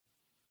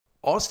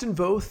Austin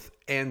Voth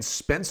and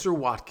Spencer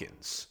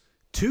Watkins,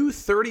 two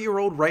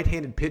 30-year-old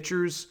right-handed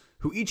pitchers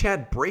who each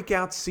had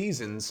breakout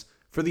seasons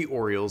for the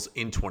Orioles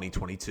in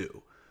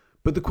 2022.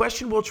 But the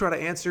question we'll try to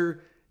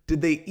answer,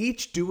 did they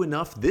each do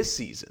enough this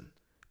season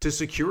to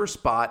secure a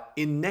spot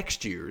in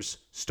next year's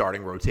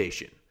starting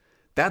rotation?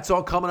 That's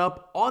all coming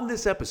up on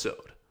this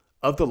episode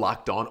of the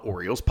Locked On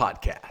Orioles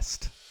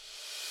podcast.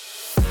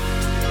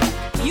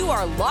 You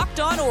are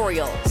Locked On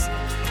Orioles,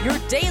 your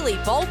daily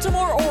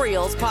Baltimore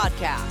Orioles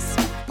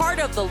podcast. Part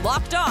of the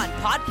Locked On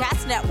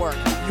Podcast Network,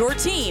 your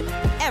team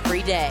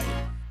every day.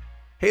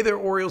 Hey there,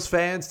 Orioles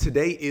fans.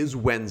 Today is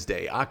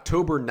Wednesday,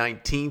 October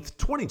 19th,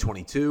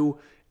 2022,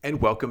 and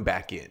welcome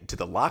back in to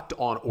the Locked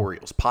On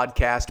Orioles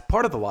podcast,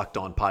 part of the Locked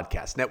On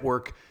Podcast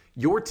Network,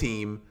 your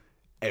team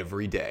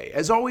every day.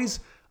 As always,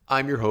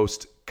 I'm your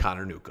host,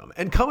 Connor Newcomb.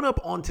 And coming up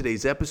on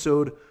today's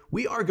episode,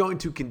 we are going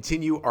to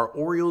continue our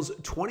Orioles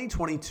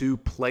 2022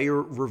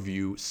 player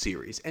review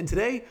series. And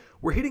today,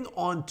 we're hitting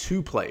on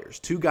two players,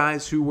 two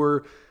guys who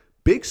were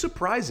big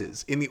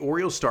surprises in the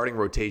Orioles starting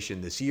rotation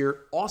this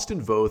year,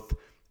 Austin Voth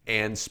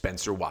and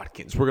Spencer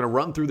Watkins. We're going to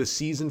run through the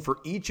season for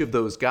each of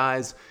those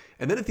guys,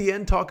 and then at the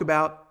end talk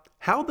about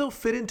how they'll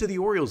fit into the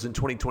Orioles in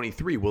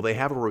 2023. Will they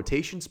have a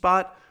rotation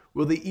spot?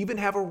 Will they even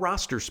have a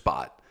roster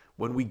spot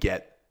when we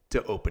get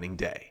to opening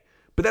day?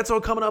 But that's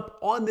all coming up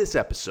on this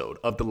episode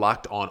of the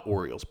Locked On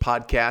Orioles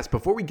podcast.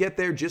 Before we get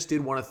there, just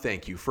did want to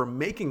thank you for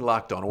making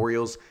Locked On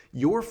Orioles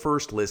your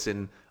first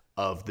listen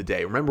of the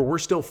day. Remember, we're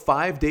still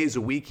 5 days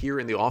a week here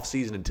in the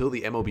offseason until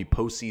the MLB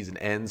postseason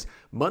ends.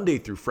 Monday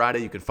through Friday,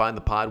 you can find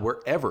the pod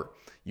wherever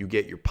you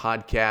get your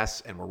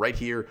podcasts, and we're right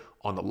here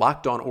on the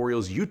Locked On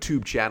Orioles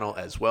YouTube channel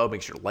as well.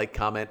 Make sure to like,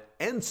 comment,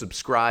 and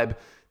subscribe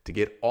to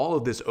get all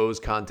of this O's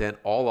content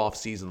all off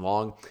season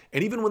long.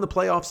 And even when the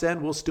playoffs end,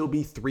 we'll still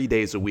be 3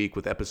 days a week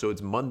with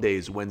episodes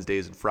Mondays,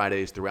 Wednesdays, and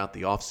Fridays throughout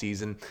the off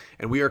season.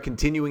 And we are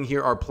continuing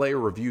here our player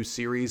review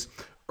series.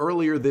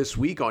 Earlier this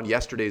week on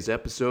yesterday's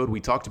episode, we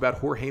talked about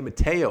Jorge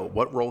Mateo,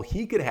 what role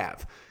he could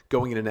have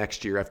going into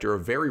next year after a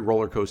very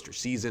roller coaster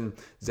season.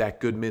 Zach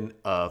Goodman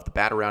of the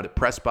Bat Around at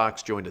Press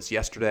Box joined us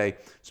yesterday,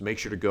 so make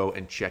sure to go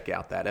and check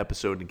out that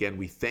episode. And again,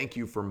 we thank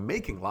you for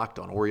making Locked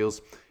On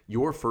Orioles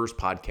your first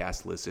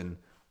podcast listen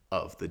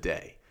of the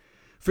day.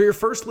 For your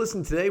first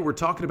listen today, we're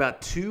talking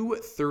about two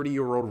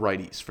 30-year-old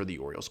righties for the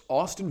Orioles,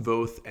 Austin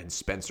Voth and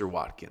Spencer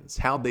Watkins,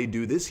 how they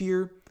do this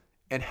year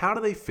and how do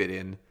they fit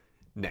in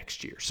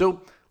next year.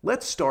 So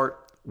let's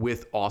start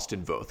with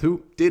Austin Voth,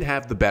 who did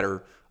have the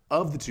better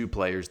of the two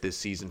players this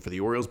season for the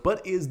Orioles,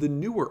 but is the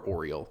newer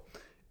Oriole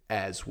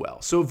as well.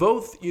 So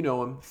Voth, you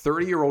know him,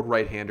 30-year-old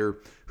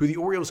right-hander who the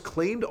Orioles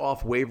claimed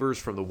off waivers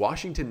from the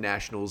Washington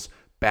Nationals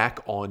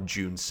back on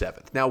June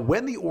 7th. Now,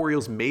 when the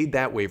Orioles made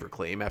that waiver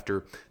claim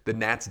after the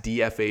Nats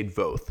DFA'd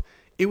Voth,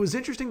 it was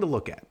interesting to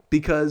look at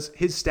because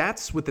his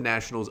stats with the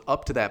Nationals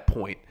up to that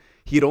point,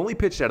 he had only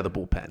pitched out of the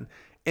bullpen,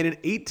 and in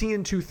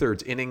 18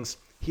 2/3 innings,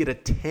 he had a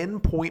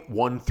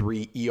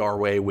 10.13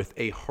 ERA with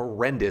a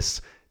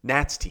horrendous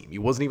Nats team. He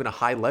wasn't even a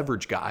high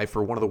leverage guy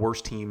for one of the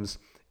worst teams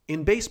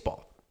in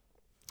baseball.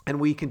 And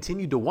we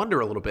continued to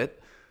wonder a little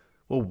bit,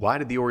 well, why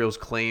did the Orioles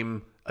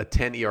claim a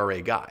 10 ERA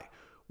guy?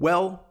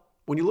 Well,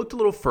 when you looked a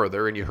little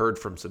further and you heard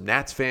from some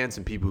Nats fans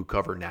and people who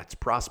cover Nats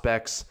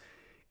prospects,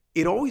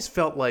 it always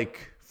felt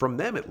like, from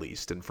them at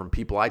least, and from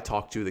people I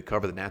talked to that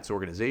cover the Nats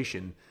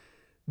organization,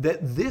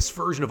 that this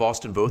version of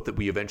Austin Voth that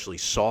we eventually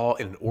saw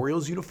in an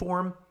Orioles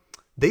uniform,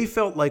 they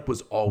felt like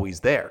was always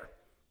there.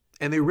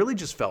 And they really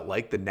just felt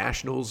like the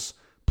Nationals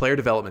player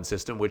development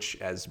system, which,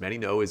 as many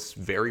know, is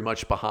very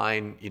much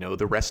behind,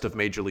 the rest of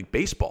Major League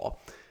Baseball.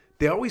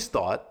 They always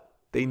thought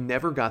they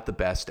never got the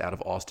best out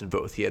of Austin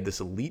Voth. He had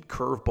this elite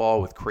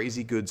curveball with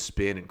crazy good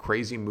spin and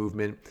crazy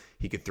movement.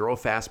 He could throw a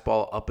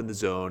fastball up in the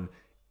zone,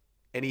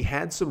 and he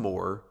had some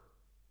more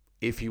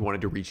if he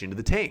wanted to reach into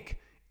the tank.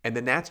 And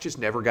the Nats just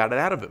never got it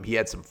out of him. He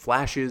had some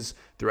flashes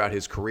throughout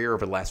his career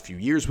over the last few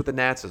years with the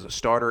Nats as a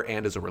starter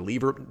and as a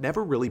reliever,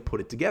 never really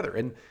put it together.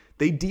 And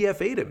they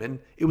DFA'd him. And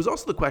it was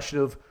also the question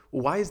of,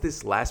 well, why is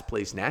this last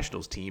place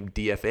Nationals team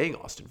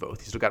DFAing Austin Voth?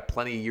 He's still got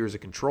plenty of years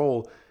of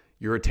control.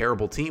 You're a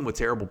terrible team with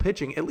terrible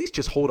pitching. At least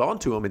just hold on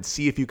to him and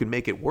see if you can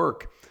make it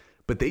work.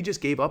 But they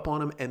just gave up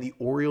on him, and the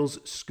Orioles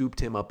scooped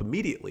him up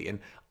immediately. And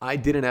I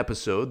did an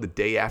episode the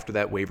day after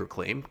that waiver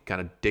claim,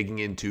 kind of digging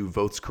into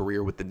Voth's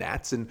career with the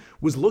Nats, and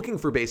was looking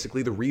for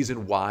basically the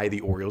reason why the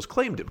Orioles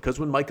claimed him. Because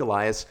when Mike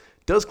Elias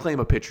does claim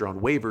a pitcher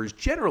on waivers,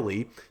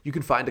 generally you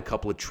can find a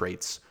couple of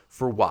traits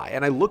for why.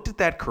 And I looked at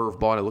that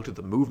curveball, and I looked at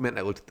the movement,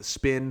 and I looked at the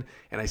spin,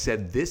 and I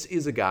said, this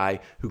is a guy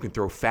who can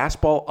throw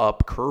fastball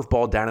up,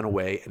 curveball down and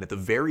away, and at the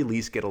very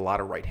least get a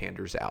lot of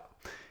right-handers out.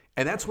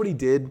 And that's what he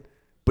did.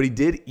 But he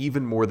did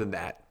even more than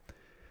that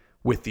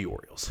with the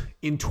Orioles.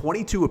 In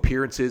 22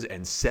 appearances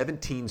and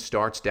 17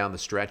 starts down the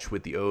stretch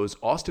with the O's,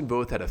 Austin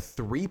Voth had a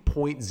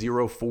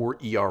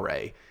 3.04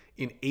 ERA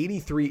in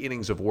 83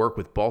 innings of work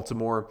with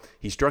Baltimore.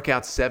 He struck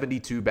out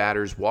 72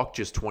 batters, walked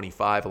just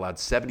 25, allowed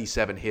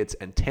 77 hits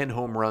and 10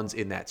 home runs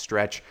in that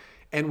stretch.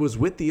 and was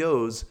with the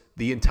O's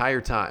the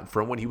entire time,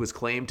 from when he was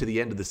claimed to the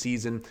end of the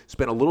season,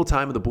 spent a little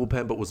time in the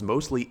bullpen, but was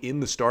mostly in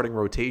the starting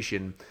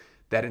rotation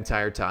that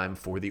entire time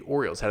for the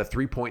Orioles. Had a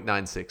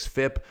 3.96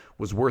 FIP,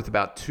 was worth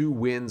about 2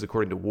 wins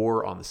according to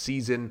WAR on the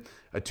season,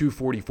 a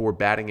 244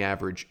 batting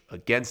average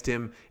against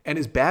him, and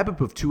his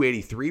BABIP of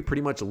 283,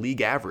 pretty much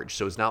league average.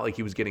 So it's not like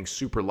he was getting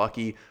super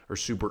lucky or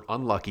super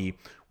unlucky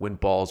when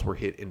balls were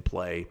hit in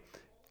play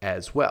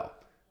as well.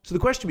 So the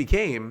question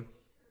became,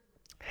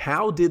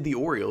 how did the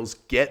Orioles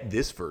get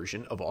this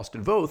version of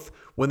Austin Voth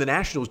when the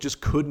Nationals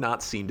just could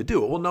not seem to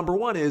do it? Well, number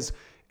one is,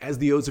 as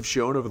the O's have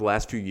shown over the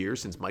last few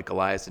years since Mike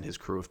Elias and his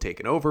crew have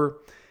taken over,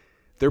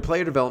 their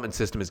player development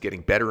system is getting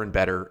better and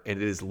better,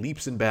 and it is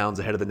leaps and bounds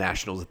ahead of the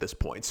Nationals at this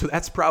point. So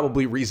that's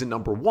probably reason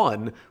number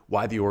one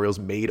why the Orioles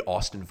made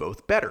Austin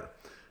Voth better.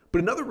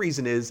 But another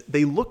reason is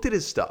they looked at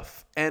his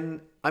stuff, and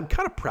I'm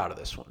kind of proud of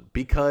this one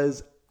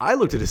because I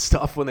looked at his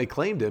stuff when they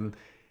claimed him,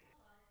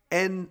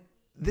 and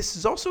this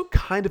is also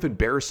kind of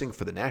embarrassing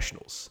for the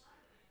Nationals.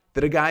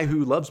 That a guy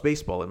who loves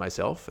baseball and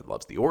myself and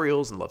loves the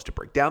Orioles and loves to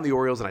break down the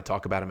Orioles, and I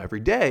talk about him every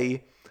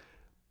day,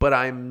 but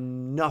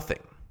I'm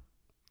nothing.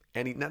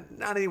 And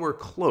not anywhere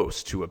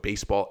close to a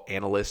baseball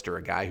analyst or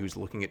a guy who's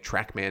looking at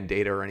TrackMan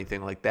data or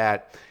anything like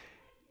that.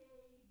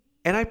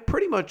 And I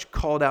pretty much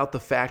called out the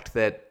fact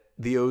that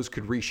the O's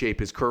could reshape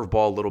his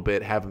curveball a little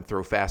bit, have him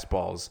throw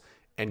fastballs,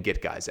 and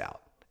get guys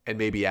out, and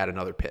maybe add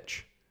another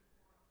pitch.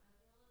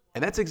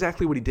 And that's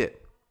exactly what he did.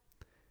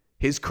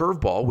 His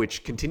curveball,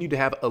 which continued to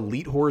have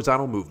elite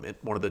horizontal movement,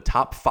 one of the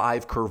top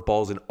 5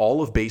 curveballs in all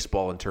of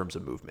baseball in terms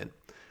of movement,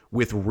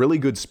 with really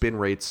good spin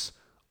rates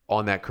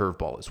on that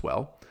curveball as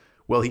well.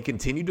 Well, he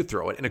continued to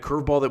throw it, and a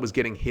curveball that was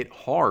getting hit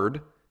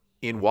hard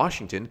in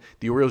Washington,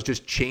 the Orioles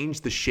just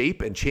changed the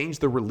shape and changed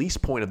the release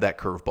point of that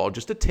curveball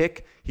just a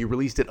tick. He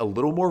released it a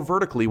little more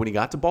vertically when he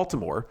got to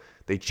Baltimore.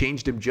 They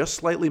changed him just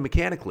slightly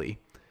mechanically.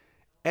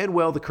 And,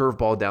 well, the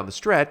curveball down the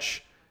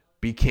stretch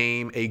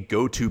became a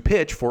go-to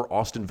pitch for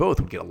Austin Voth.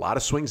 Would get a lot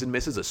of swings and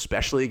misses,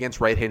 especially against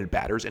right-handed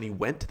batters, and he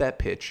went to that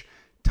pitch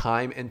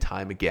time and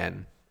time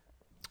again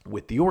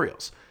with the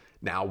Orioles.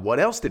 Now, what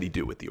else did he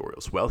do with the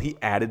Orioles? Well, he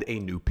added a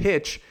new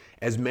pitch.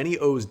 As many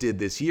O's did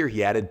this year,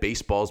 he added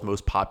baseball's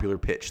most popular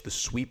pitch, the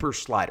sweeper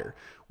slider.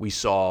 We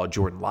saw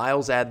Jordan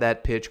Lyles add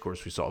that pitch. Of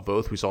course, we saw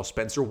Voth. We saw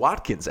Spencer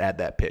Watkins add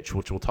that pitch,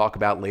 which we'll talk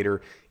about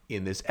later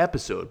in this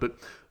episode. But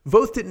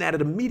Voth didn't add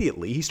it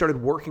immediately. He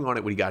started working on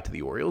it when he got to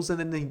the Orioles, and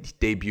then he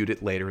debuted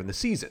it later in the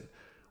season.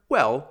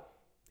 Well,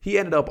 he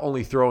ended up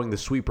only throwing the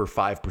sweeper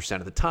 5%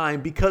 of the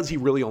time because he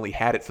really only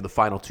had it for the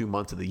final 2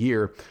 months of the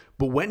year.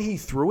 But when he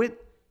threw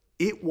it,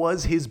 it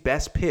was his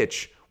best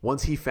pitch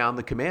once he found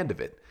the command of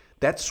it.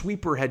 That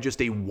sweeper had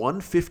just a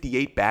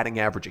 158 batting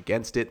average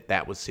against it.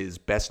 That was his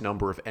best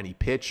number of any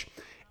pitch.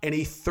 And a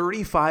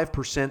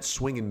 35%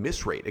 swing and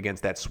miss rate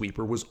against that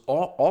sweeper was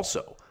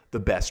also the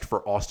best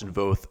for Austin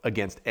Voth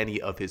against any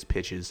of his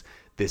pitches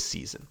this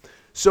season.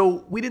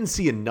 So we didn't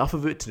see enough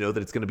of it to know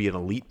that it's going to be an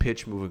elite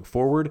pitch moving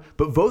forward,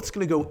 but Voth's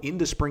going to go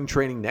into spring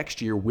training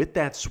next year with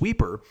that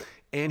sweeper,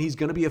 and he's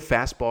going to be a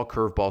fastball,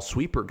 curveball,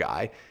 sweeper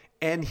guy,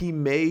 and he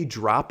may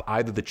drop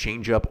either the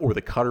changeup or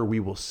the cutter, we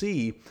will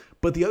see.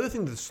 But the other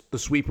thing that the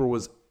sweeper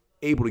was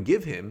able to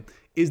give him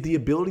is the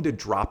ability to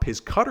drop his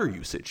cutter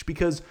usage,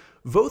 because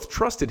Voth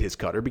trusted his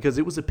cutter because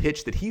it was a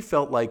pitch that he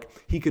felt like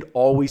he could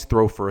always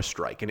throw for a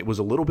strike. And it was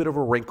a little bit of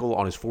a wrinkle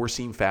on his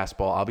four-seam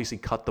fastball, obviously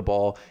cut the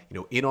ball,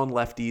 in on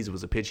lefties. It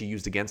was a pitch he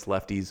used against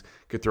lefties,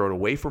 could throw it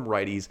away from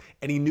righties,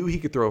 and he knew he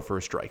could throw for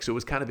a strike. So it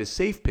was kind of his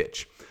safe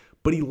pitch.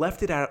 But he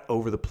left it out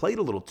over the plate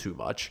a little too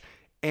much,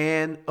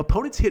 and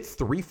opponents hit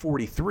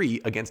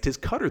 .343 against his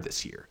cutter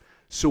this year.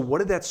 So what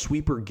did that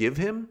sweeper give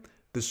him?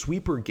 The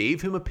sweeper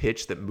gave him a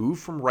pitch that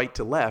moved from right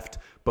to left,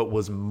 but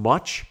was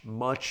much,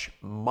 much,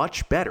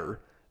 much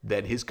better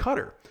than his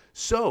cutter.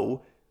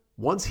 So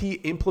once he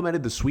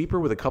implemented the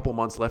sweeper with a couple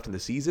months left in the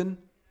season,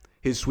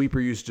 his sweeper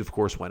usage, of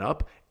course, went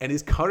up, and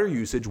his cutter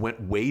usage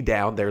went way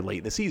down there late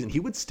in the season. He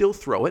would still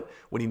throw it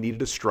when he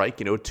needed a strike,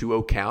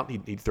 2-0 count.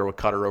 He'd throw a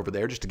cutter over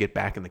there just to get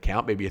back in the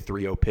count, maybe a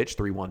 3-0 pitch,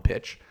 3-1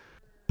 pitch.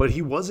 But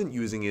he wasn't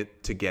using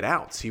it to get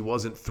outs. He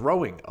wasn't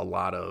throwing a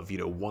lot of,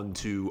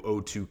 1-2,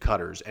 0-2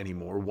 cutters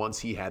anymore once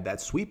he had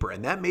that sweeper.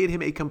 And that made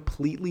him a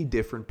completely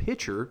different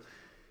pitcher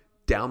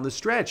down the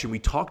stretch. And we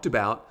talked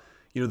about,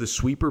 the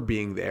sweeper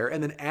being there.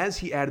 And then as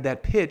he added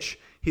that pitch,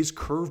 his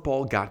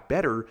curveball got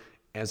better,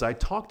 as I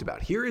talked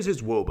about. Here is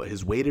his WOBA,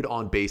 his weighted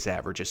on-base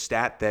average, a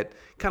stat that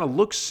kind of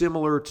looks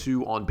similar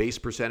to on-base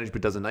percentage,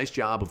 but does a nice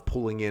job of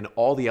pulling in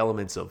all the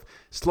elements of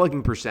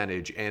slugging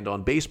percentage and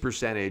on-base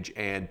percentage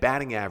and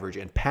batting average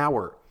and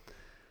power.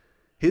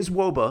 His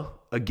WOBA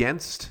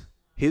against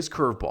his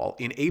curveball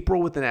in April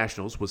with the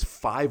Nationals was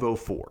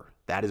 .504.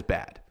 That is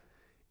bad.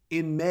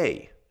 In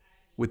May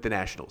with the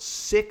Nationals,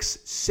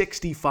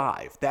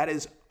 .665. That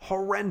is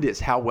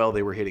horrendous how well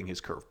they were hitting his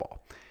curveball.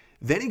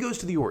 Then he goes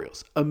to the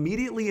Orioles.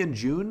 Immediately in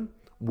June,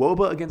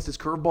 WOBA against his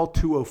curveball,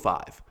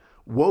 .205.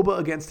 WOBA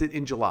against it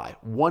in July,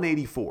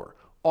 .184.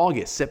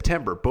 August,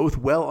 September, both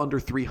well under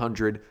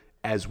 300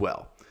 as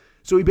well.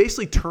 So he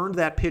basically turned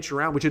that pitch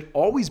around, which had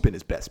always been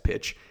his best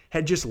pitch,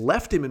 had just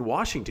left him in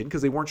Washington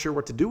because they weren't sure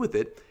what to do with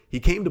it. He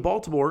came to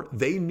Baltimore.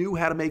 They knew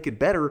how to make it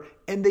better,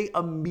 and they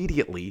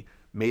immediately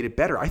made it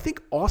better. I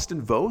think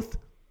Austin Voth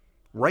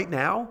right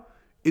now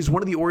is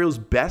one of the Orioles'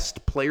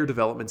 best player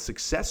development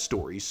success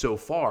stories so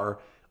far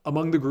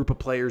among the group of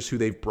players who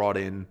they've brought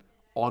in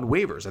on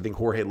waivers. I think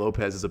Jorge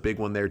Lopez is a big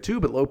one there too,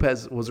 but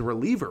Lopez was a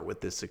reliever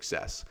with this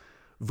success.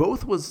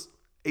 Voth was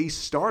a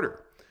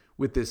starter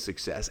with this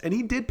success, and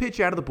he did pitch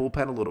out of the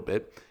bullpen a little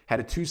bit, had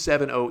a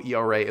 2.70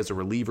 ERA as a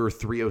reliever,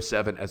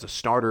 3.07 as a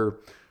starter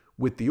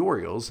with the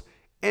Orioles,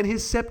 and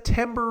his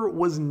September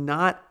was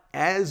not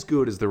as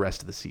good as the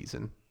rest of the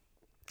season.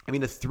 I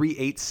mean, a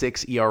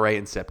 3.86 ERA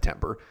in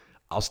September.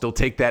 I'll still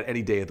take that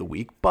any day of the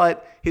week,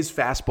 but his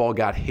fastball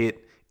got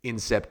hit in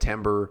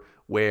September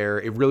where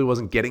it really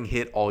wasn't getting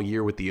hit all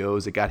year with the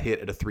O's. It got hit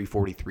at a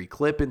 3.43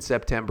 clip in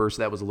September,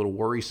 so that was a little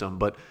worrisome.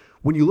 But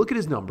when you look at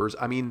his numbers,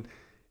 I mean,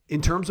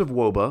 in terms of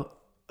WOBA,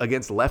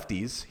 against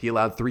lefties, he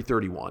allowed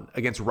 331.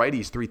 Against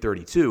righties,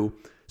 332.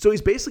 So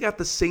he's basically got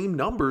the same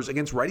numbers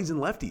against righties and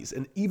lefties.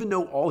 And even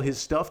though all his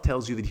stuff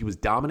tells you that he was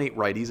dominate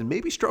righties and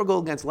maybe struggle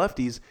against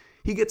lefties,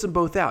 he gets them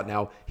both out.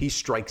 Now, he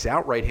strikes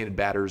out right-handed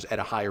batters at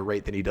a higher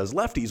rate than he does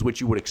lefties, which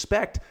you would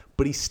expect,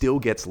 but he still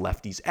gets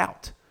lefties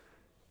out.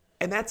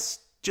 And that's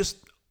just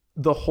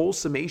the whole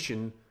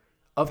summation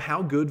of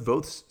how good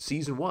Voth's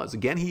season was.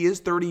 Again, he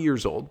is 30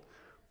 years old,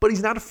 but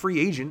he's not a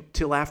free agent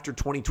till after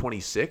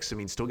 2026. I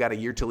mean, still got a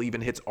year till he even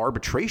hits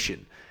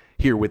arbitration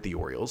here with the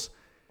Orioles.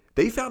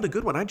 They found a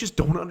good one. I just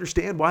don't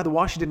understand why the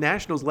Washington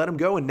Nationals let him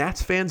go, and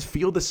Nats fans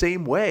feel the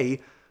same way.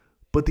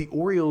 But the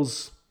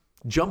Orioles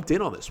jumped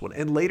in on this one.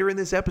 And later in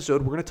this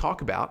episode, we're going to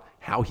talk about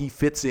how he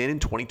fits in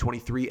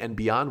 2023 and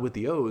beyond with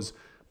the O's.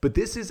 But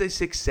this is a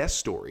success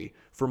story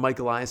for Mike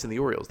Elias and the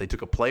Orioles. They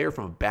took a player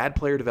from a bad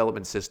player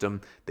development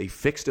system, they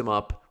fixed him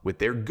up with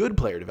their good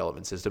player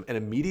development system, and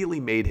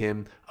immediately made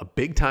him a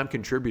big-time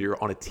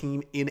contributor on a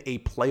team in a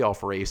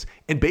playoff race,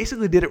 and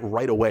basically did it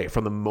right away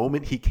from the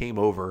moment he came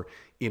over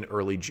in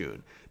early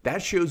June.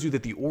 That shows you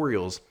that the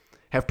Orioles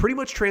have pretty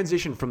much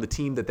transitioned from the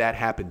team that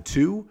happened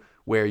to,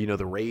 where, you know,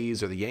 the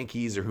Rays or the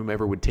Yankees or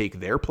whomever would take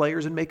their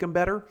players and make them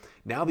better.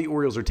 Now the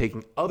Orioles are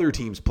taking other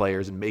teams'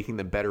 players and making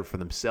them better for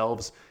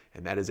themselves,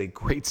 and that is a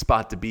great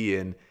spot to be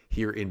in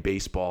here in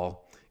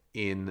baseball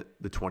in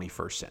the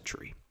 21st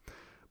century.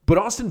 But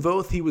Austin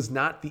Voth, he was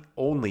not the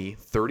only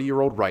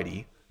 30-year-old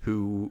righty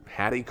who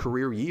had a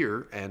career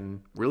year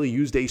and really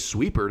used a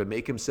sweeper to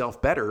make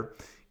himself better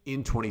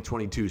in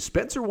 2022.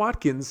 Spencer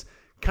Watkins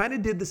kind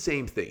of did the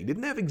same thing. He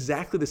didn't have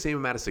exactly the same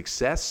amount of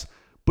success,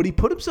 but he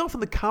put himself in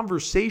the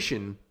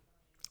conversation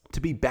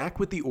to be back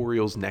with the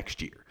Orioles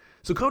next year.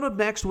 So coming up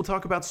next, we'll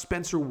talk about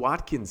Spencer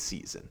Watkins'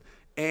 season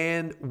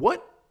and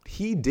what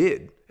he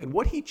did and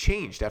what he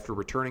changed after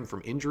returning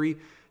from injury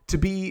to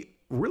be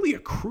really a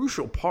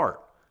crucial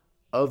part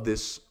of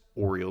this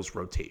Orioles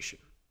rotation.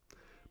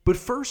 But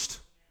first,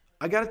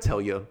 I got to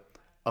tell you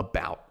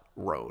about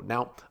Rhone.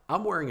 Now,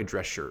 I'm wearing a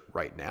dress shirt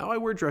right now. I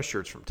wear dress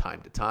shirts from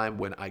time to time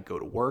when I go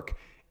to work,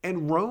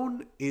 and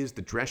Rhone is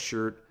the dress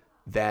shirt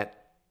that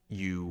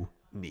you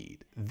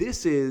need.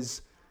 This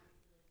is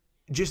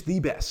just the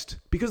best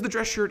because the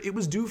dress shirt, it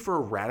was due for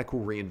a radical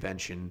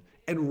reinvention,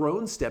 and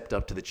Rhone stepped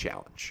up to the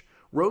challenge.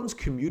 Rhone's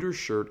commuter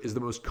shirt is the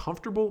most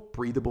comfortable,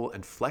 breathable,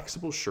 and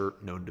flexible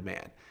shirt known to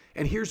man.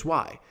 And here's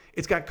why.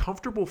 It's got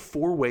comfortable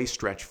 4-way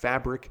stretch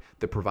fabric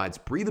that provides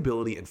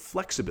breathability and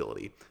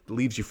flexibility that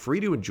leaves you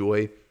free to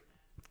enjoy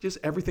just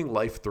everything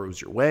life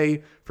throws your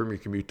way, from your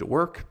commute to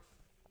work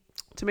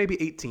to maybe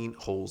 18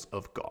 holes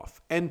of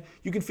golf. And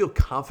you can feel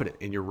confident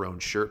in your Rhone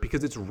shirt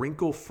because it's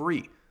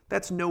wrinkle-free.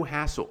 That's no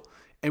hassle.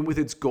 And with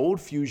its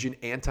Gold Fusion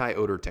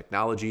anti-odor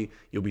technology,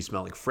 you'll be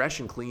smelling fresh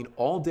and clean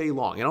all day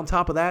long. And on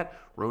top of that,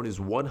 Rhone is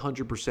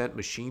 100%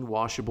 machine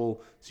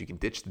washable, so you can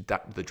ditch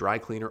the dry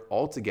cleaner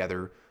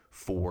altogether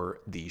for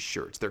these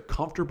shirts. They're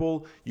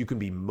comfortable. You can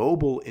be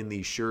mobile in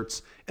these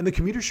shirts. And the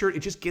commuter shirt,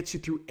 it just gets you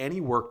through any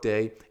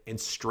workday and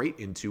straight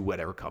into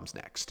whatever comes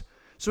next.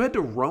 So head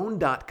to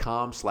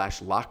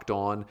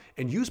Rhone.com/lockedon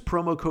and use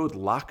promo code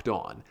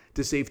LOCKEDON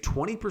to save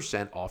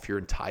 20% off your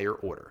entire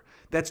order.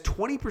 That's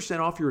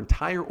 20% off your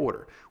entire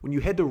order when you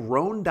head to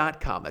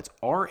Rhone.com. That's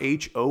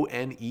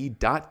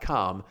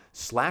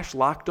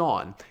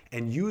RHONE.com/lockedon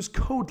and use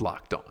code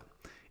LOCKEDON.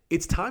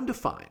 It's time to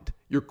find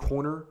your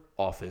corner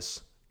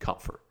office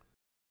comfort.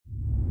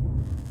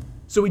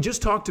 So we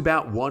just talked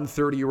about one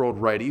 30-year-old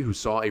righty who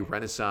saw a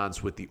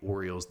renaissance with the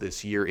Orioles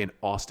this year in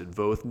Austin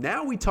Voth.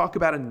 Now we talk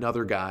about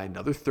another guy,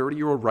 another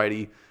 30-year-old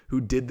righty who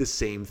did the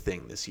same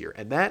thing this year,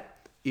 and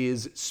that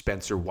is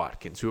Spencer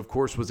Watkins, who of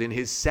course was in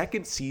his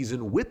second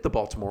season with the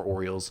Baltimore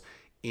Orioles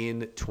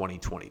in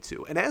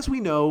 2022. And as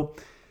we know,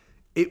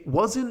 it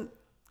wasn't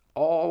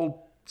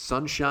all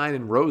sunshine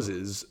and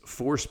roses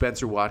for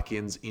Spencer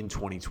Watkins in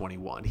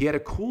 2021. He had a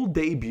cool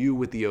debut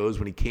with the O's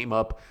when he came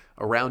up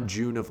around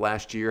June of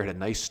last year, had a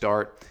nice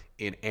start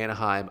in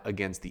Anaheim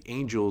against the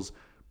Angels.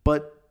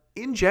 But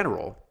in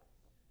general,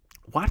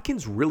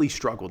 Watkins really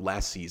struggled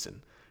last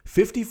season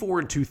 54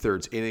 and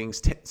 2/3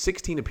 innings,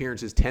 16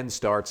 appearances, 10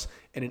 starts,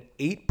 and an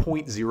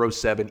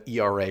 8.07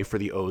 ERA for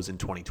the O's in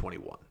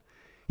 2021.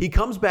 He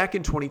comes back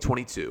in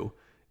 2022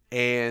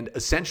 and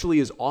essentially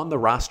is on the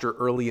roster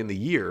early in the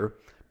year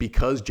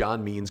because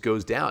John Means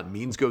goes down.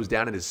 Means goes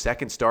down in his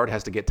second start,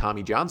 has to get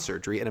Tommy John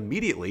surgery, and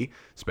immediately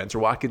Spencer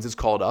Watkins is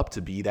called up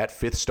to be that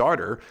fifth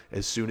starter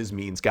as soon as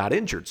Means got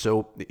injured.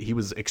 So he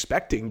was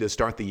expecting to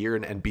start the year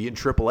and be in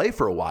AAA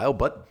for a while,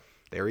 but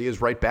there he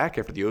is right back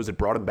after the O's had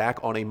brought him back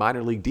on a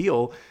minor league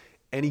deal,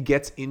 and he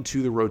gets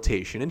into the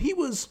rotation. And he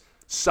was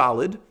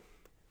solid.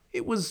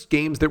 It was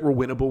games that were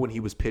winnable when he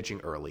was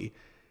pitching early.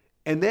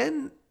 And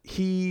then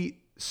he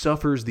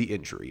suffers the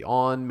injury.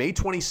 On May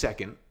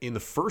 22nd, in the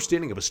first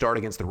inning of a start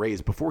against the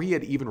Rays, before he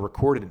had even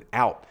recorded an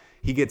out,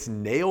 he gets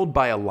nailed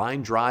by a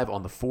line drive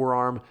on the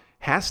forearm,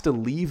 has to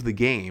leave the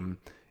game,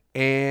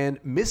 and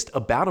missed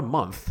about a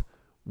month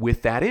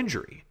with that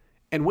injury.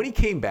 And when he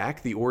came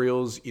back, the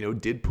Orioles,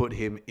 did put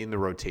him in the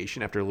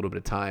rotation after a little bit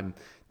of time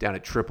down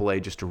at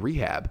AAA just to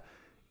rehab.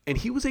 And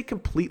he was a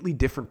completely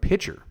different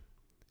pitcher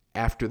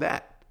after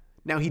that.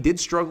 Now, he did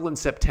struggle in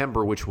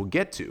September, which we'll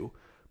get to,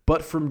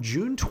 but from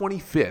June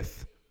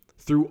 25th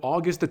through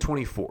August the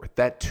 24th,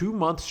 that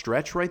 2-month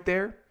stretch right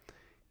there,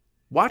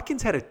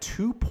 Watkins had a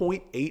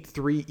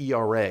 2.83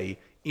 ERA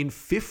in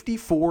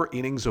 54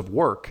 innings of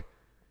work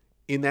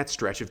in that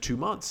stretch of 2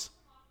 months.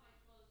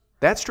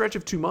 That stretch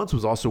of 2 months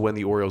was also when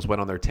the Orioles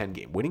went on their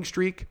 10-game winning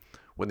streak,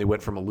 when they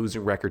went from a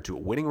losing record to a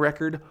winning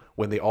record,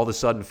 when they all of a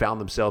sudden found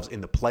themselves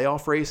in the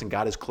playoff race and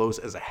got as close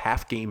as a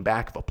half game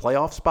back of a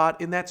playoff spot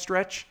in that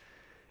stretch.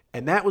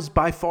 And that was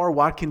by far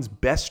Watkins'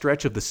 best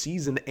stretch of the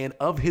season and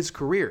of his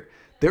career.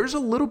 There's a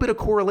little bit of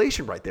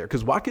correlation right there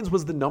because Watkins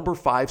was the number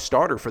 5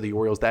 starter for the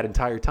Orioles that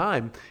entire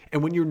time.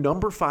 And when your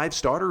number 5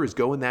 starter is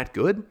going that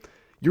good,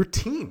 your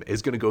team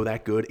is going to go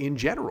that good in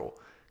general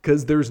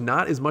because there's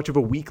not as much of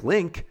a weak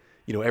link,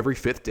 every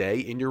 5th day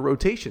in your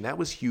rotation. That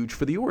was huge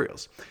for the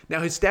Orioles. Now,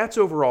 his stats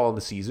overall in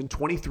the season,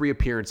 23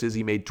 appearances.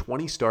 He made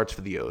 20 starts for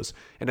the O's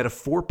and had a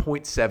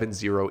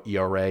 4.70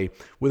 ERA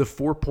with a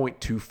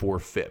 4.24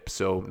 FIP.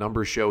 So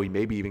numbers show he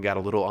maybe even got a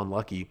little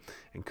unlucky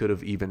and could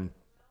have even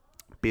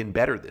been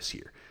better this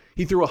year.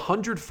 He threw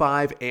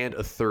 105 and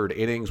a third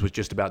innings, which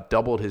just about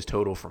doubled his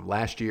total from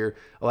last year.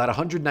 Allowed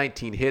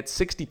 119 hits,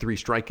 63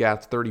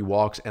 strikeouts, 30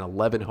 walks, and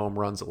 11 home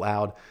runs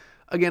allowed.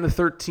 Again, a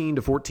 13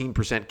 to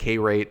 14% K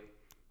rate.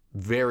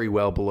 Very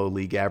well below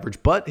league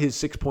average, but his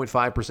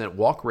 6.5%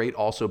 walk rate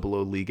also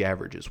below league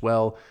average as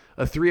well.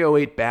 A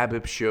 308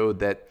 BABIP showed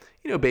that,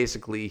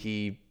 basically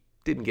he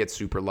didn't get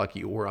super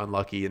lucky or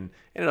unlucky and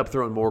ended up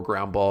throwing more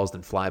ground balls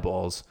than fly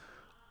balls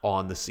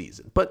on the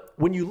season. But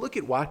when you look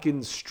at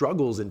Watkins'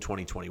 struggles in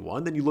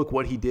 2021, then you look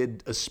what he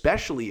did,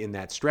 especially in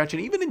that stretch,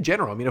 and even in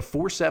general. A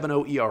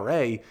 4.70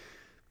 ERA,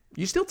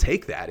 you still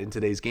take that in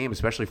today's game,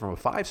 especially from a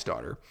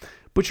 5-starter.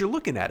 But you're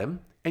looking at him,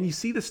 and you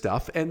see the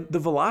stuff, and the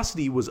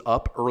velocity was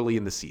up early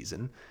in the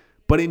season.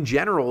 But in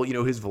general,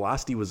 his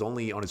velocity was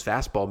only on his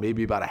fastball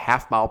maybe about a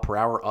half mile per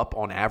hour up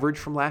on average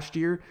from last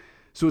year.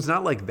 So it's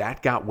not like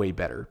that got way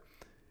better.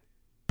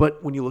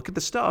 But when you look at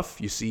the stuff,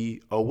 you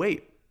see, oh,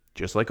 wait,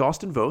 just like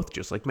Austin Voth,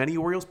 just like many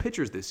Orioles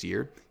pitchers this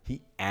year,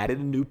 he added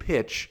a new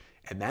pitch,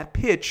 and that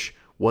pitch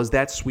was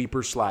that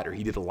sweeper slider.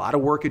 He did a lot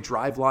of work at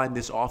Driveline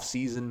this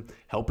offseason,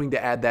 helping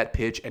to add that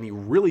pitch, and he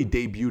really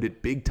debuted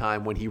it big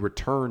time when he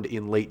returned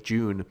in late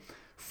June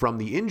from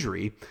the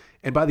injury.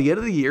 And by the end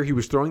of the year, he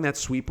was throwing that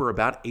sweeper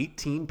about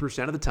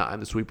 18% of the time.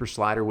 The sweeper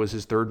slider was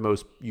his third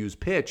most used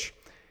pitch.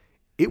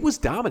 It was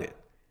dominant.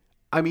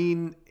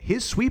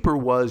 His sweeper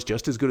was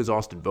just as good as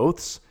Austin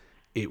Voth's.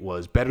 It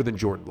was better than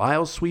Jordan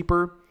Lyles'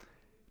 sweeper.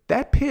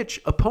 That pitch,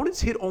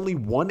 opponents hit only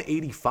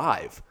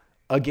 185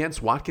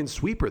 against Watkins'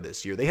 sweeper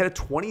this year. They had a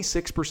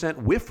 26%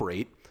 whiff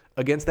rate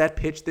against that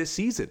pitch this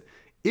season.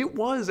 It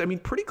was,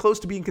 pretty close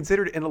to being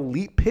considered an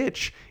elite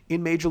pitch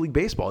in Major League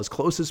Baseball, as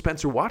close as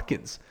Spencer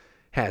Watkins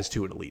has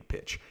to an elite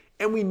pitch.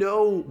 And we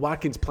know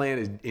Watkins'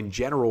 plan in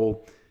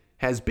general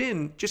has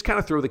been just kind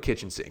of throw the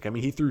kitchen sink.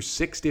 He threw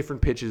 6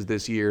 different pitches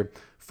this year: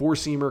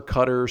 4-seamer,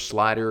 cutter,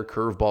 slider,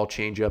 curveball,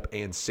 changeup,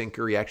 and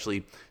sinker. He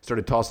actually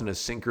started tossing a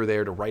sinker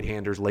there to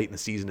right-handers late in the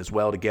season as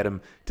well to get him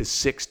to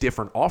 6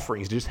 different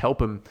offerings to just help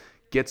him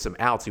get some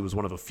outs. He was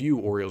one of a few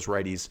Orioles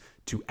righties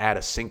to add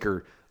a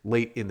sinker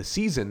late in the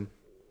season.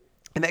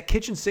 And that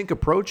kitchen sink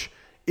approach,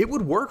 it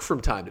would work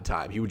from time to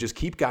time. He would just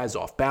keep guys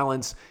off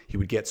balance. He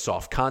would get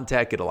soft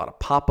contact, get a lot of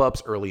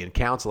pop-ups early in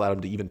counts, allowed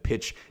him to even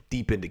pitch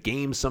deep into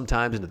games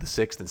sometimes into the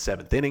 6th and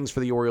 7th innings for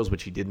the Orioles,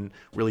 which he didn't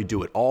really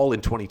do at all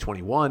in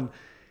 2021.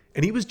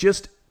 And he was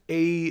just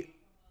a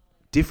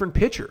different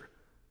pitcher.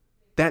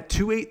 That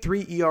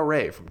 2.83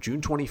 ERA from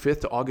June 25th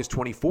to August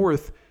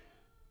 24th,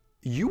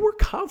 you were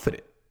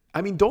confident.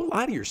 Don't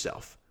lie to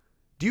yourself.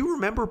 Do you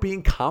remember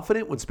being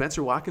confident when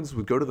Spencer Watkins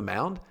would go to the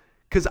mound?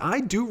 Because I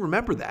do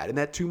remember that in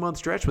that 2-month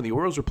stretch when the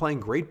Orioles were playing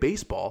great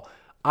baseball.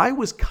 I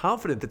was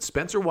confident that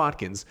Spencer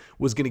Watkins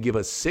was going to give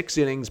us 6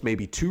 innings,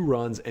 maybe 2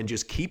 runs, and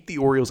just keep the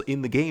Orioles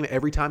in the game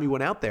every time he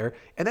went out there.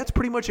 And that's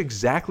pretty much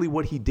exactly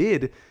what he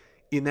did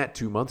in that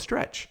 2-month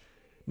stretch.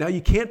 Now,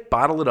 you can't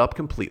bottle it up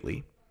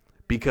completely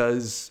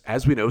because,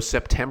 as we know,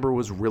 September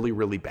was really,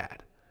 really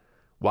bad.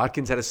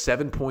 Watkins had a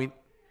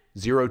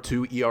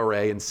 7.02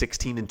 ERA and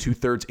 16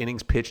 2/3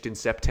 innings pitched in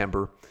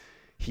September.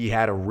 He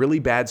had a really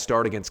bad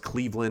start against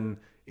Cleveland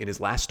in his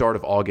last start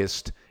of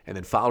August, and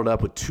then followed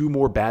up with 2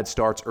 more bad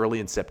starts early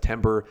in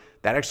September.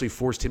 That actually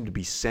forced him to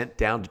be sent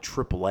down to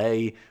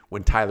AAA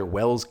when Tyler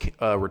Wells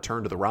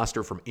returned to the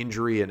roster from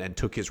injury and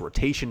took his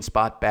rotation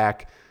spot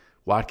back.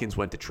 Watkins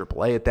went to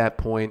AAA at that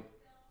point.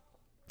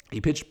 He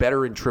pitched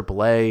better in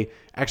AAA,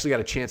 actually got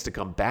a chance to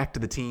come back to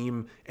the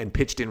team and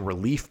pitched in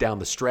relief down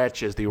the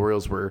stretch as the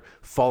Orioles were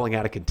falling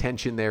out of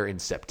contention there in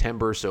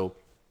September. So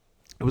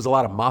it was a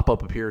lot of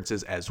mop-up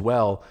appearances as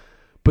well.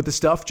 But the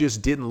stuff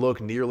just didn't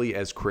look nearly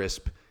as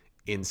crisp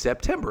in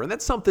September. And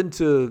that's something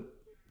to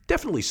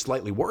definitely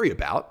slightly worry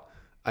about.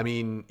 I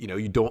mean,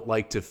 you don't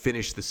like to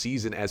finish the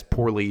season as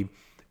poorly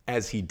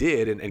as he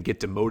did and get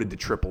demoted to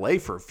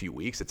AAA for a few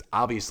weeks. It's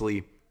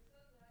obviously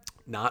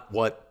not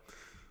what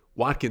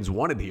Watkins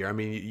wanted here. I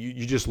mean,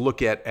 you just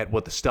look at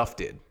what the stuff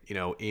did,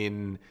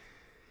 in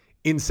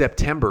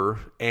September,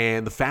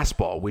 and the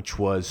fastball, which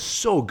was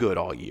so good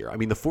all year. I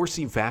mean, the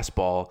four-seam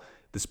fastball,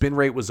 the spin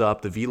rate was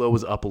up, the velo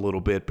was up a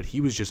little bit, but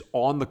he was just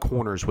on the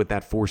corners with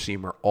that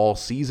four-seamer all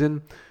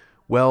season.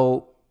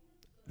 Well,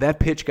 that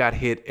pitch got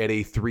hit at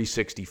a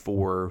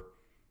 364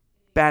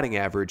 batting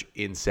average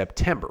in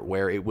September,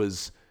 where it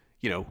was,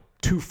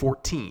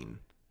 214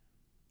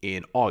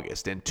 in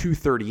August and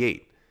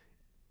 238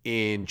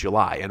 in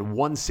July and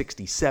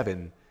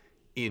 167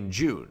 in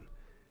June.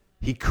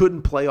 He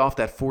couldn't play off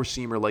that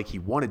four-seamer like he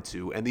wanted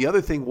to. And the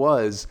other thing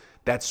was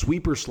that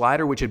sweeper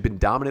slider, which had been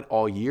dominant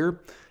all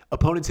year,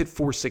 opponents hit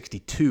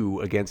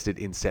 462 against it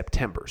in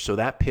September. So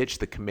that pitch,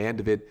 the command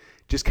of it,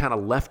 just kind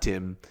of left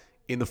him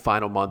in the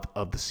final month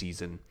of the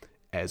season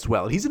as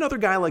well. And he's another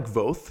guy like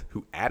Voth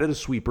who added a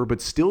sweeper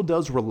but still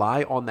does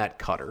rely on that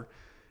cutter.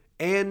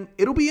 And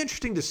it'll be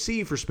interesting to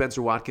see for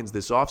Spencer Watkins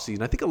this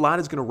offseason. I think a lot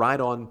is going to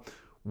ride on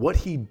what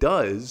he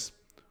does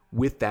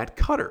with that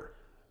cutter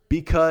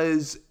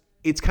because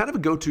it's kind of a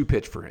go-to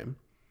pitch for him.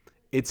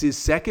 It's his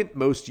second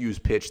most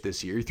used pitch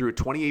this year. He threw it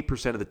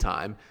 28% of the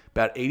time,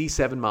 about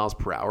 87 miles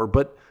per hour,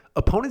 but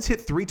opponents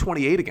hit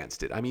 328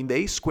 against it. I mean,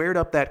 they squared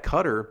up that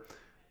cutter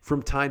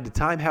from time to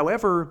time.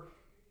 However,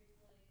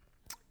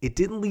 it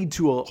didn't lead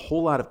to a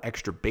whole lot of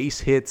extra base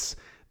hits.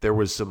 There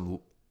was some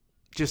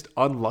just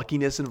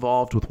unluckiness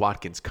involved with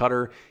Watkins'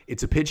 cutter.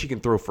 It's a pitch he can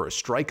throw for a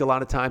strike a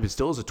lot of times. It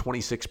still has a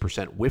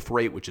 26% whiff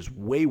rate, which is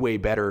way, way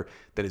better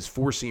than his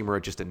four-seamer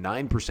at just a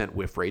 9%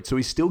 whiff rate. So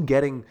he's still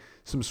getting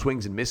some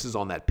swings and misses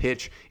on that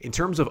pitch. In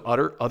terms of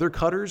other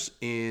cutters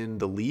in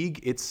the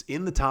league, it's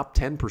in the top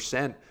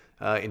 10%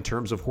 in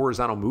terms of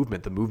horizontal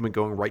movement, the movement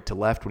going right to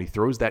left when he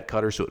throws that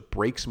cutter, so it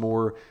breaks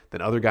more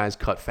than other guys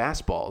cut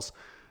fastballs.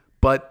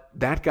 But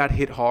that got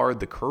hit hard.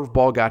 The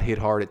curveball got hit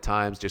hard at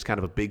times, just kind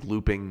of a big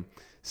looping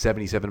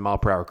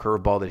 77-mile-per-hour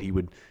curveball that he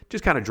would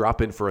just kind of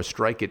drop in for a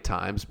strike at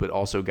times, but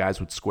also guys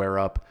would square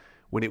up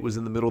when it was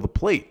in the middle of the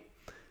plate.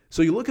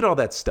 So you look at all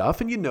that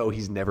stuff, and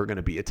he's never going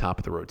to be a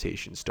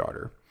top-of-the-rotation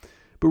starter.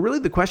 But really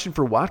the question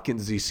for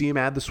Watkins is you see him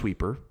add the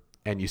sweeper,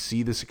 and you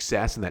see the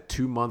success in that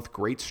 2-month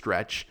great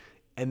stretch,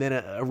 and then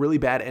a really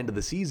bad end of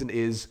the season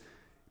is,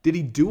 did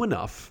he do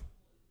enough,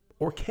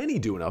 or can he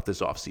do enough this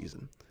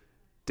offseason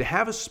to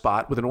have a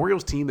spot with an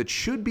Orioles team that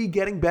should be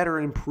getting better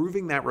and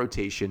improving that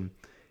rotation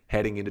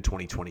heading into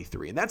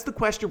 2023? And that's the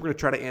question we're going to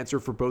try to answer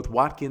for both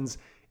Watkins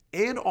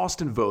and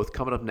Austin Voth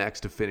coming up next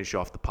to finish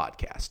off the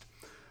podcast.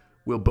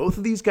 Will both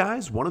of these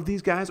guys, one of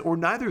these guys, or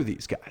neither of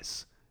these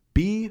guys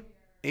be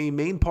a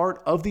main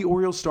part of the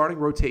Orioles starting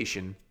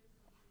rotation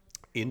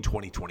in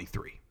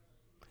 2023?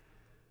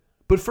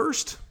 But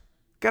first,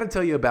 got to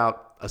tell you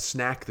about a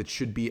snack that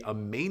should be a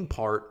main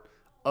part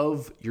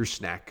of your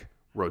snack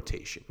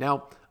rotation.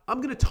 Now, I'm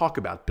going to talk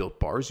about Built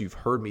Bars. You've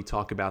heard me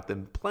talk about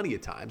them plenty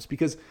of times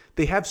because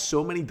they have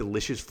so many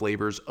delicious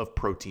flavors of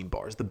protein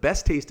bars. The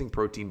best tasting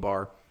protein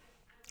bar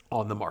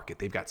on the market.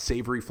 They've got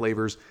savory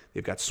flavors.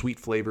 They've got sweet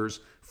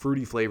flavors,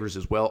 fruity flavors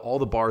as well. All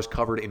the bars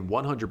covered in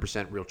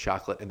 100% real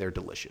chocolate, and they're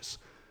delicious.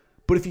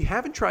 But if you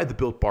haven't tried the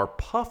Built Bar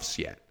Puffs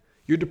yet,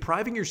 you're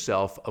depriving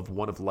yourself of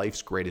one of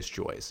life's greatest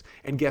joys.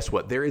 And guess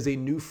what? There is a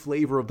new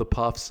flavor of the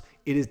Puffs.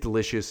 It is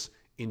delicious,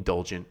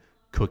 indulgent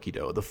cookie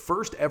dough. The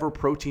first ever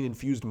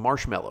protein-infused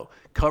marshmallow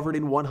covered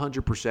in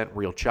 100%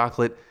 real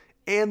chocolate,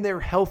 and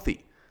they're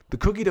healthy. The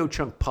cookie dough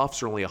chunk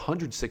puffs are only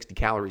 160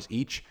 calories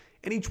each,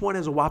 and each one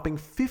has a whopping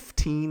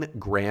 15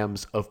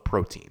 grams of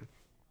protein.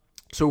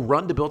 So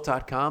run to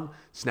Built.com,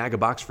 snag a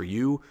box for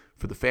you,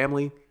 for the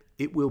family.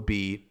 It will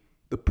be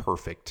the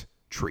perfect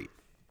treat.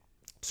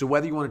 So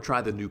whether you want to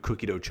try the new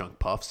cookie dough chunk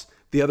puffs,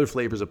 the other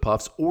flavors of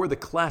puffs, or the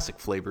classic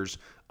flavors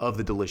of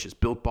the delicious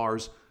Built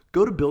Bars,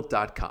 go to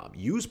Built.com,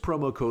 use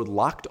promo code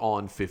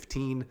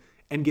LOCKEDON15,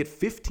 and get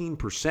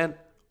 15%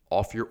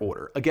 off your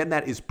order. Again,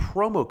 that is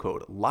promo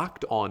code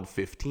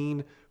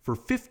LOCKEDON15 for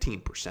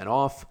 15%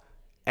 off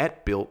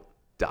at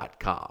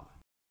Built.com.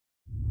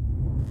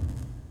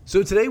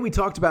 So today we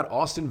talked about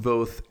Austin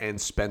Voth and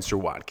Spencer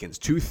Watkins,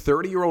 two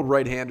 30-year-old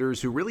right-handers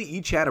who really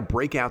each had a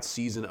breakout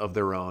season of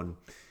their own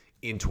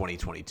in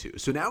 2022.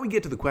 So now we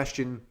get to the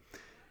question,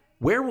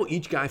 where will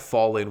each guy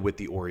fall in with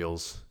the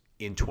Orioles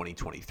in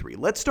 2023?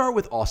 Let's start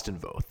with Austin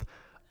Voth.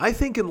 I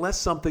think unless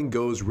something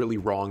goes really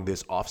wrong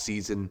this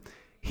offseason,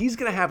 he's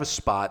going to have a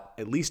spot,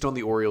 at least on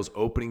the Orioles'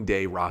 opening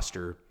day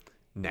roster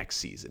next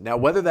season. Now,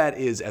 whether that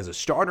is as a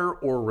starter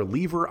or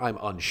reliever, I'm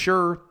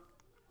unsure.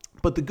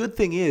 But the good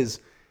thing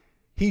is,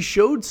 he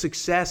showed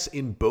success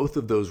in both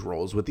of those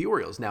roles with the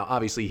Orioles. Now,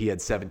 obviously, he had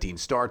 17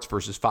 starts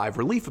versus 5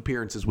 relief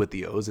appearances with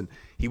the O's, and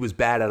he was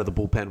bad out of the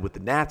bullpen with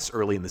the Nats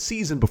early in the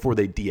season before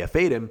they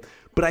DFA'd him.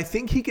 But I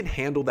think he can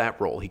handle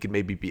that role. He could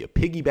maybe be a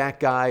piggyback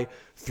guy,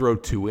 throw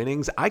 2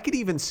 innings. I could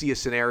even see a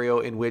scenario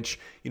in which,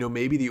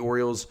 maybe the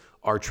Orioles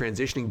are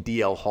transitioning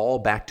DL Hall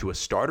back to a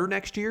starter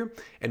next year,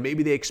 and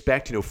maybe they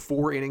expect,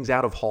 4 innings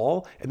out of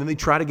Hall, and then they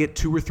try to get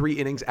 2 or 3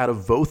 innings out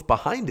of Voth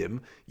behind him,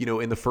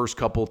 in the first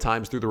couple of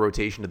times through the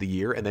rotation of the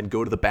year, and then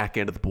go to the back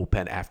end of the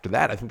bullpen after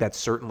that. I think that's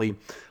certainly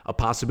a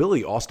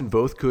possibility. Austin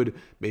Voth could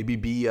maybe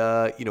be,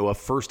 a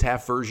first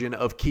half version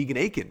of Keegan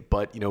Aiken,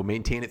 but,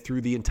 maintain it through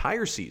the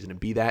entire season and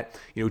be that,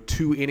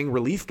 2-inning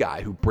relief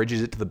guy who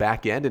bridges it to the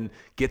back end and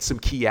gets some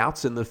key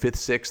outs in the 5th,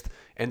 6th,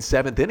 and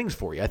 7th innings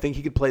for you. I think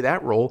he could play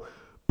that role.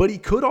 But he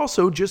could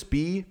also just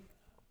be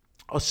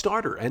a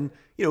starter. And,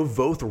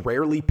 Voth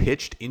rarely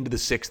pitched into the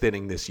 6th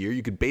inning this year.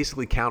 You could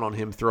basically count on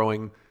him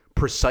throwing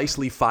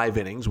precisely 5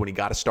 innings when he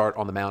got a start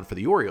on the mound for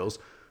the Orioles.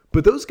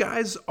 But those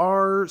guys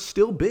are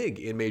still big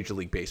in Major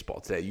League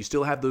Baseball today. You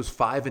still have those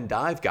 5 and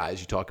dive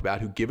guys you talk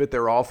about who give it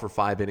their all for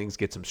 5 innings,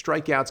 get some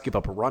strikeouts, give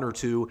up a run or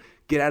 2,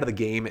 get out of the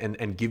game,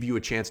 and give you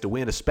a chance to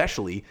win,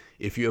 especially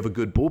if you have a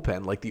good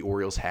bullpen like the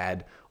Orioles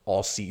had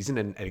all season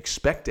and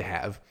expect to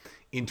have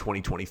in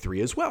 2023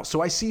 as well.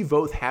 So I see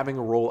Voth having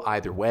a role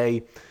either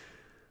way,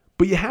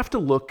 but you have to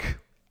look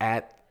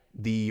at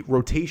the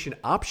rotation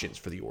options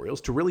for the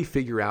Orioles to really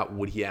figure out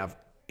would he have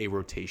a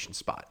rotation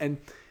spot. And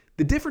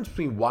the difference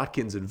between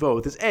Watkins and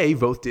Voth is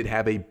Voth did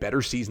have a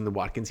better season than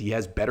Watkins. He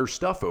has better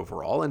stuff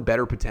overall and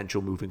better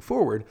potential moving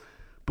forward,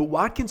 but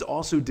Watkins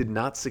also did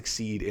not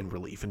succeed in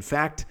relief. In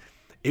fact,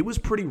 it was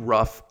pretty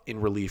rough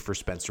in relief for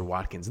Spencer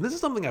Watkins. And this is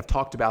something I've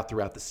talked about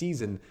throughout the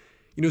season.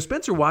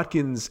 Spencer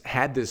Watkins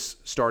had this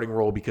starting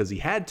role because he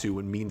had to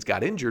when Means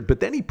got injured,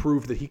 but then he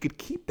proved that he could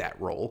keep that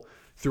role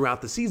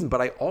throughout the season. But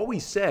I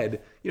always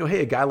said,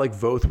 hey, a guy like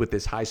Voth with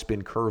this high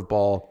spin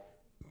curveball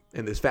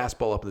and this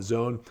fastball up in the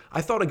zone,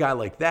 I thought a guy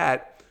like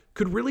that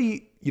could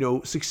really,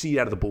 succeed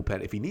out of the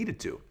bullpen if he needed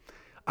to.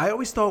 I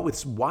always thought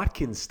with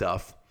Watkins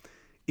stuff,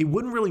 it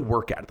wouldn't really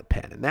work out of the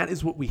pen. And that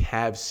is what we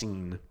have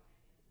seen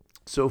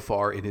so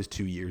far in his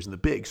 2 years in the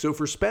big. So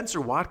for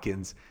Spencer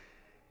Watkins,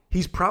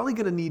 he's probably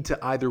going to need to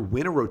either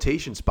win a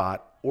rotation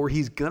spot or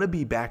he's going to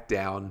be back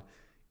down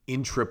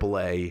in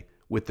AAA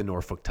with the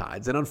Norfolk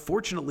Tides. And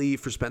unfortunately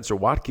for Spencer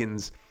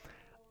Watkins,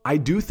 I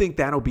do think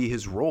that'll be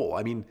his role.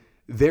 I mean,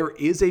 there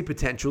is a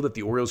potential that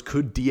the Orioles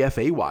could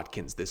DFA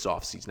Watkins this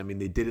offseason. I mean,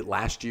 they did it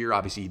last year.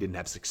 Obviously, he didn't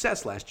have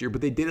success last year, but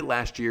they did it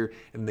last year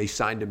and they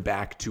signed him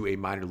back to a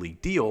minor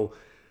league deal.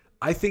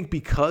 I think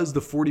because the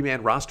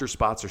 40-man roster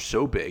spots are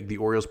so big, the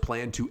Orioles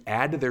plan to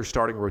add to their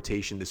starting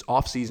rotation this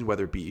offseason,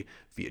 whether it be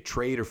via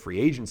trade or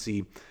free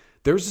agency.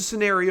 There's a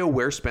scenario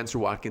where Spencer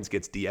Watkins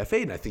gets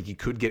DFA'd, and I think he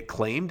could get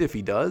claimed if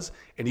he does.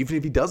 And even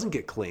if he doesn't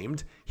get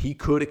claimed, he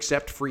could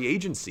accept free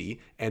agency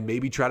and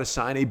maybe try to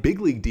sign a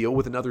big league deal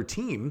with another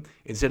team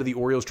instead of the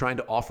Orioles trying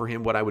to offer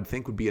him what I would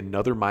think would be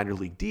another minor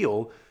league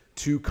deal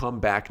to come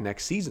back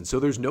next season. So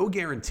there's no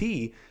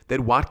guarantee that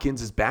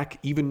Watkins is back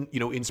even,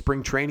 in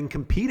spring training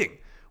competing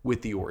with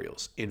the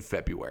Orioles in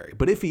February.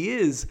 But if he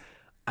is,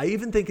 I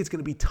even think it's going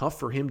to be tough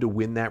for him to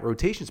win that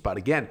rotation spot.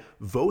 Again,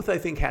 Voth, I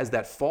think, has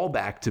that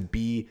fallback to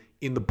be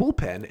in the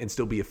bullpen and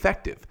still be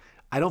effective.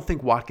 I don't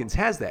think Watkins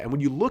has that. And when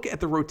you look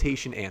at the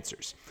rotation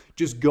answers,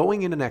 just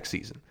going into next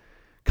season,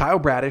 Kyle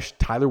Bradish,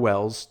 Tyler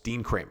Wells,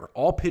 Dean Kramer,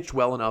 all pitched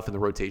well enough in the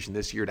rotation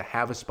this year to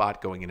have a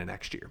spot going into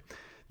next year.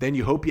 Then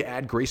you hope you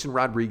add Grayson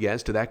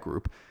Rodriguez to that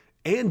group.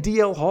 And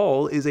DL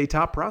Hall is a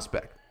top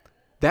prospect.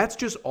 That's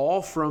just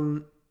all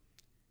from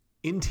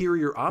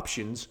interior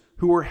options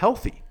who are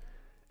healthy.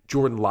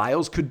 Jordan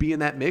Lyles could be in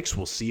that mix.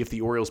 We'll see if the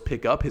Orioles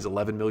pick up his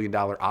 $11 million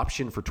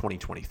option for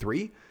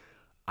 2023.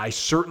 I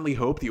certainly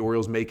hope the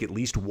Orioles make at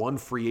least one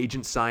free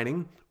agent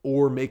signing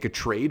or make a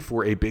trade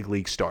for a big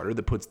league starter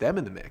that puts them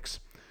in the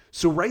mix.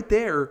 So right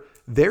there,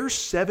 there's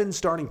 7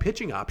 starting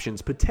pitching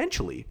options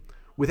potentially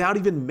without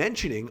even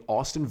mentioning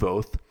Austin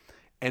Voth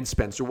and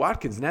Spencer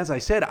Watkins. And as I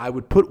said, I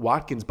would put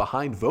Watkins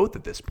behind Voth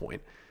at this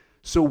point.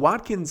 So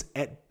Watkins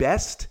at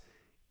best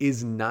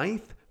is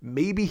 9th.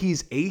 Maybe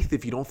he's 8th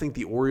if you don't think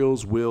the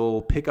Orioles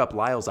will pick up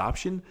Lyles'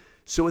 option.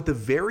 So at the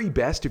very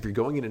best, if you're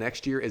going into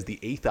next year as the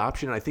 8th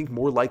option, I think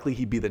more likely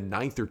he'd be the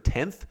 9th or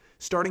 10th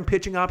starting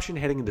pitching option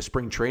heading into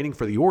spring training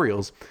for the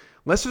Orioles.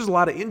 Unless there's a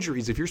lot of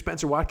injuries, if you're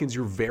Spencer Watkins,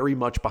 you're very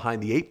much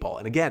behind the 8 ball.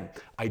 And again,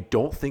 I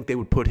don't think they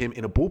would put him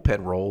in a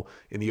bullpen role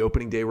in the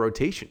opening day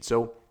rotation.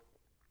 So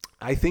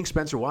I think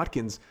Spencer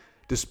Watkins,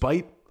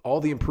 despite all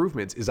the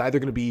improvements is either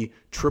going to be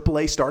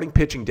AAA starting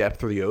pitching depth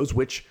for the O's,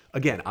 which,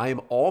 again, I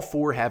am all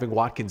for having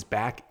Watkins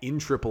back in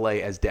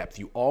AAA as depth.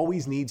 You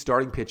always need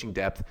starting pitching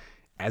depth,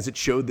 as it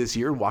showed this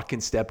year.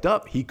 Watkins stepped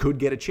up. He could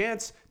get a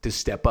chance to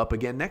step up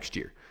again next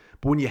year.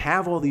 But when you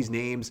have all these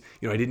names,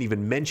 I didn't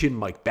even mention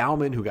Mike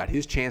Baumann, who got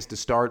his chance to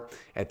start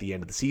at the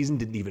end of the season.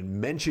 Didn't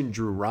even mention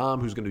Drew Rom,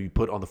 who's going to be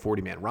put on the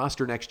 40-man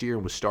roster next year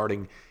and was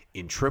starting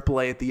in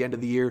AAA at the end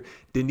of the year.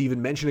 Didn't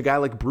even mention a guy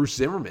like Bruce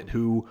Zimmerman,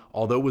 who,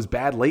 although was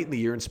bad late in the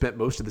year and spent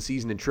most of the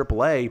season in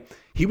AAA,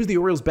 he was the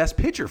Orioles' best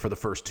pitcher for the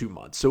first 2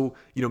 months. So,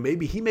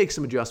 maybe he makes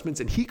some adjustments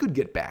and he could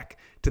get back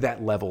to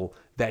that level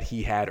that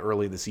he had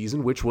early in the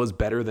season, which was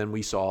better than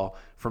we saw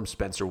from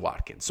Spencer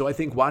Watkins. So I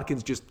think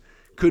Watkins just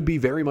could be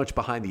very much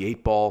behind the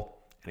 8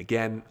 ball. And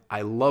again,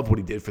 I love what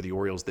he did for the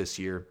Orioles this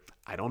year.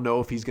 I don't know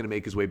if he's going to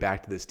make his way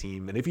back to this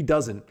team. And if he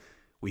doesn't,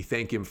 we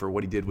thank him for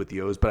what he did with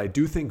the O's. But I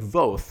do think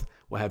Voth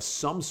will have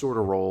some sort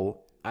of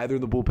role, either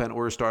in the bullpen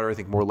or a starter. I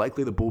think more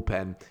likely the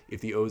bullpen, if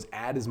the O's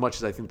add as much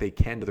as I think they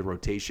can to the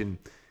rotation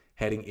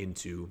heading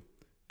into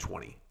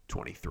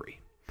 2023.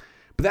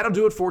 But that'll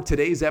do it for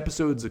today's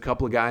episodes. A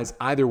couple of guys,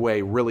 either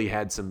way, really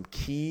had some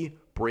key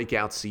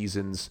breakout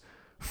seasons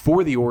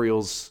for the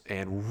Orioles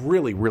and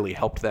really, really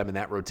helped them in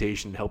that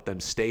rotation, helped them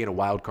stay in a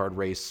wild card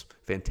race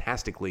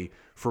fantastically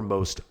for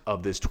most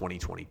of this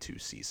 2022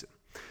 season.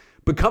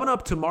 But coming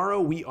up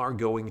tomorrow, we are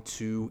going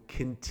to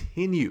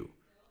continue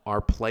our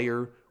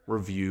player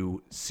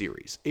review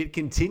series. It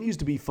continues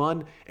to be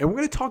fun, and we're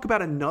going to talk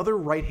about another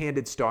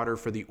right-handed starter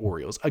for the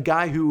Orioles, a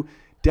guy who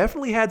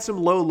definitely had some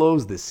low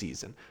lows this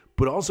season,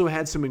 but also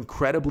had some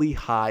incredibly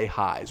high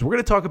highs. We're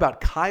going to talk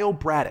about Kyle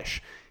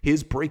Bradish,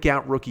 his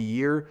breakout rookie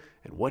year,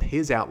 and what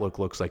his outlook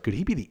looks like. Could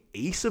he be the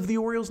ace of the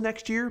Orioles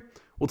next year?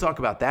 We'll talk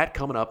about that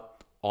coming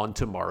up on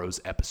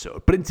tomorrow's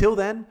episode. But until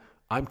then,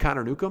 I'm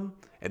Connor Newcomb,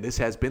 and this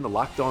has been the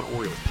Locked On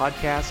Orioles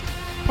podcast,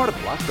 part of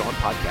the Locked On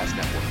Podcast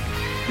Network.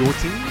 Your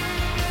team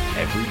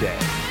every day.